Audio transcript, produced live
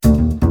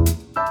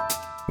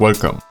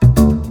Welcome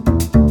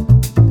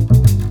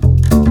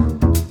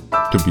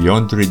to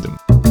Beyond Rhythm.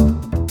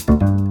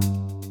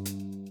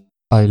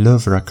 I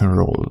Love Rock and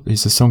Roll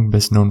is a song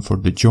best known for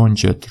the Joan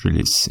Jett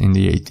release in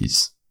the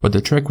 80s, but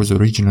the track was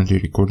originally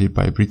recorded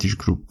by a British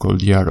group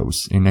called The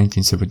Arrows in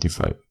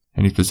 1975,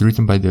 and it was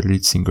written by their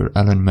lead singer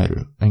Alan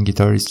Merrill and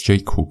guitarist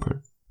Jake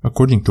Hooper.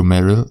 According to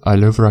Merrill, I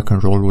Love Rock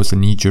and Roll was a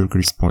knee-jerk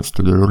response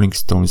to the Rolling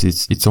Stones'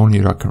 It's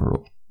Only Rock and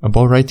Roll.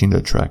 About writing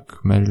the track,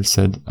 Merrill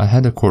said, "I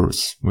had a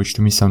chorus, which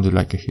to me sounded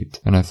like a hit,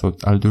 and I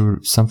thought I'll do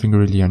something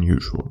really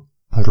unusual.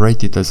 I'll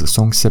write it as a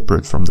song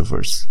separate from the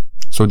verse.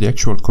 So the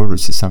actual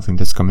chorus is something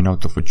that's coming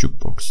out of a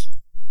jukebox."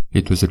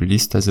 It was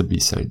released as a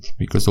B-side,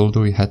 because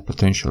although it had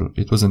potential,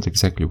 it wasn't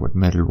exactly what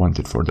Merrill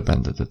wanted for the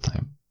band at the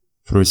time.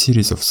 Through a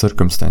series of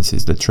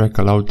circumstances, the track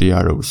allowed the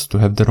Arrows to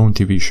have their own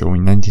TV show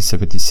in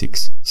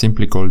 1976,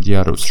 simply called The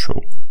Arrows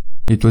Show.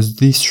 It was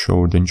this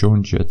show that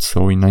Joan Jett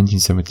saw in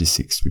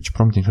 1976, which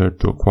prompted her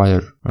to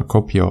acquire a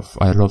copy of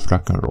I Love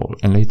Rock and Roll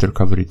and later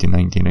cover it in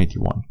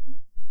 1981.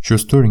 She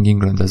was touring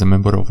England as a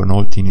member of an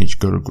all-teenage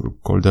girl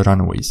group called The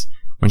Runaways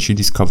when she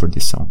discovered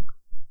this song.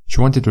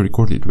 She wanted to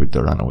record it with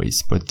The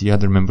Runaways, but the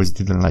other members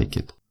didn't like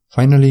it.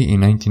 Finally, in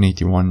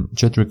 1981,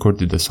 Jett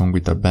recorded the song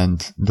with her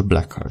band The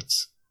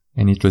Blackhearts,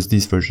 and it was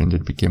this version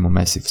that became a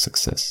massive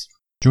success.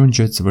 Joan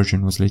Jett's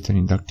version was later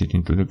inducted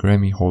into the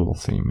Grammy Hall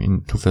of Fame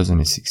in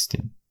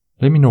 2016.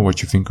 Let me know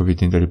what you think of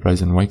it in the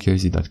replies on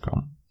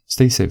ykazy.com.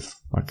 Stay safe,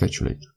 I'll catch you later.